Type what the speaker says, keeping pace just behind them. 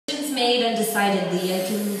made undecidedly. I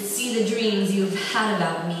can see the dreams you've had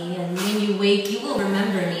about me, and when you wake, you will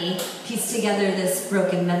remember me, piece together this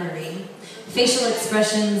broken memory. Facial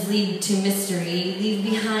expressions lead to mystery, leave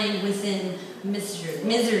behind within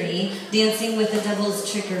misery, dancing with the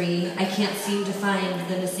devil's trickery. I can't seem to find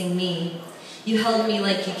the missing me. You held me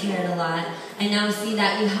like you cared a lot. I now see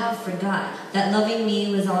that you have forgot that loving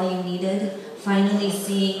me was all you needed. Finally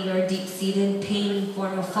seeing your deep-seated pain in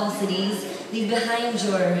form of falsities, leave behind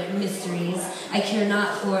your mysteries. I care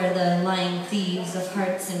not for the lying thieves of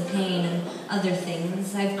hearts and pain and other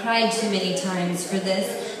things. I've cried too many times for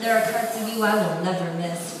this. There are parts of you I will never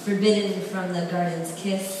miss, forbidden from the garden's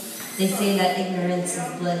kiss. They say that ignorance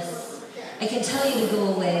is bliss. I can tell you to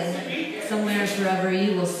go away. Somewhere forever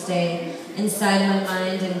you will stay. Inside my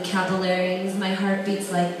mind and capillaries, my heart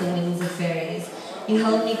beats like the wings of fairies. You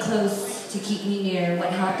held me close to keep me near.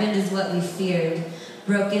 What happened is what we feared.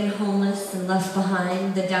 Broken, homeless, and left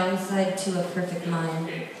behind, the downside to a perfect mind.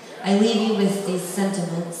 I leave you with these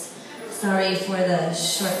sentiments. Sorry for the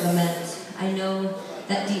short lament. I know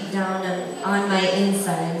that deep down on my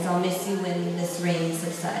insides, I'll miss you when this rain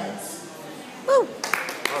subsides.